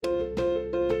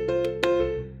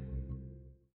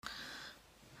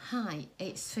Hi,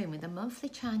 it's Fun with the monthly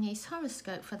Chinese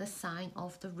horoscope for the sign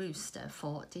of the Rooster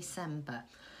for December.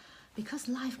 Because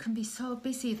life can be so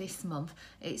busy this month,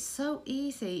 it's so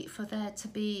easy for there to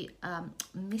be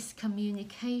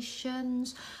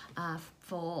miscommunications,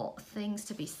 for things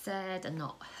to be said and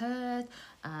not heard,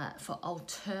 for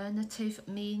alternative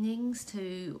meanings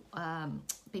to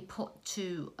be put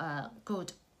to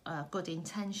good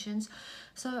intentions.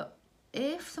 So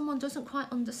if someone doesn't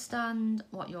quite understand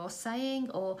what you're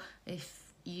saying, or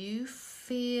if you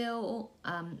feel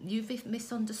you've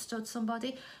misunderstood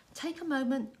somebody, take a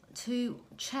moment to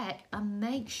check and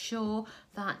make sure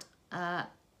that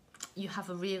you have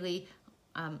a really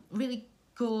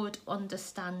good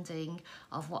understanding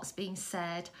of what's being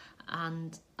said,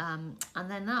 and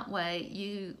then that way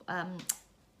you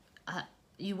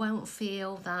won't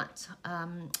feel that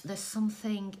there's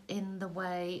something in the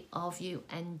way of you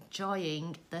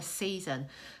enjoying the season.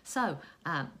 So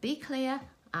be clear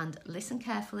and listen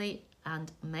carefully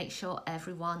and make sure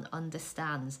everyone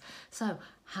understands. So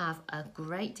have a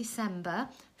great December.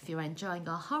 If you're enjoying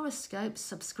our horoscopes,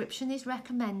 subscription is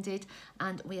recommended,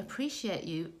 and we appreciate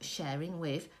you sharing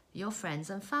with your friends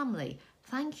and family.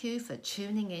 Thank you for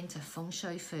tuning in to Feng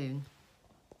Shui Foon.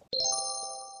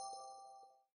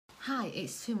 Hi,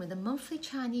 it's Fun with the monthly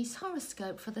Chinese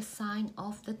horoscope for the sign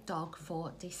of the Dog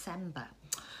for December.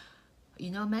 You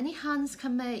know, many hands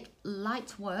can make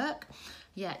light work,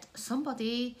 yet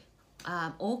somebody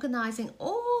organising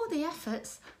all the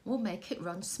efforts will make it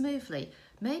run smoothly.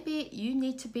 Maybe you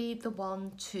need to be the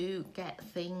one to get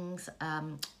things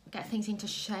into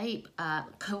shape,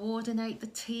 coordinate the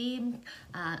team,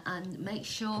 and make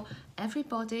sure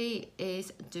everybody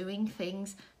is doing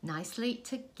things nicely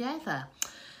together.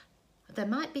 There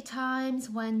might be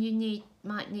times when you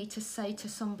might need to say to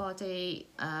somebody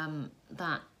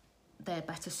that they're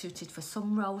better suited for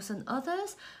some roles than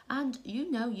others, and you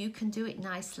know you can do it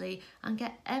nicely and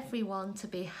get everyone to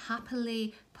be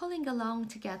happily pulling along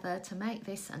together to make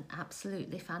this an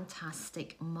absolutely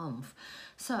fantastic month.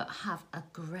 So have a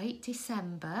great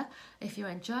December. If you're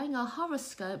enjoying our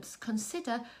horoscopes,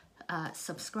 consider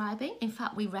subscribing. In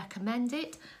fact, we recommend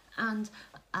it, and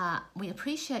we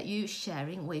appreciate you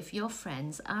sharing with your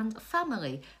friends and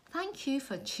family. Thank you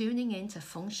for tuning in to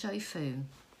Feng Shui Foon.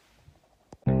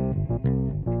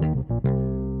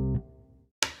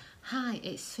 Hi,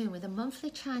 it's Fun with a monthly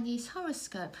Chinese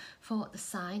horoscope for the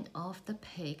sign of the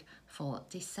Pig for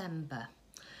December.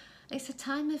 It's a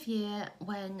time of year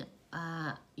when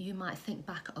you might think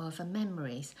back over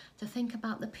memories, to think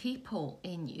about the people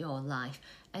in your life,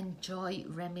 enjoy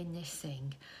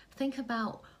reminiscing, think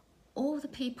about all the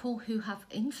people who have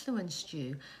influenced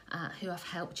you, who have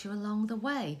helped you along the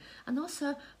way, and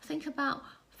also think about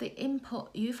the input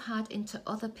you've had into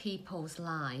other people's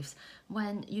lives,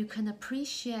 when you can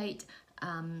appreciate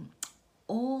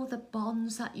all the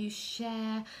bonds that you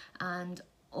share and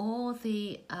all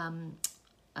the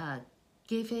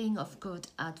giving of good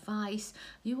advice.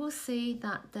 You will see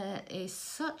that there is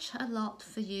such a lot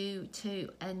for you to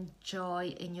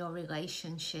enjoy in your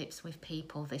relationships with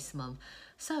people this month.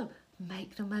 So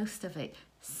make the most of it,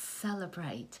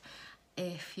 celebrate.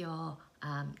 If you're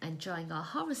enjoying our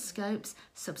horoscopes,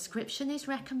 subscription is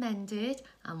recommended,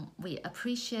 and we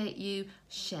appreciate you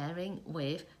sharing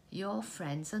with your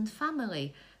friends and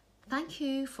family. Thank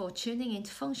you for tuning in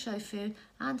to Feng Shui Foon,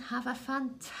 and have a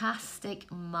fantastic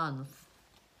month.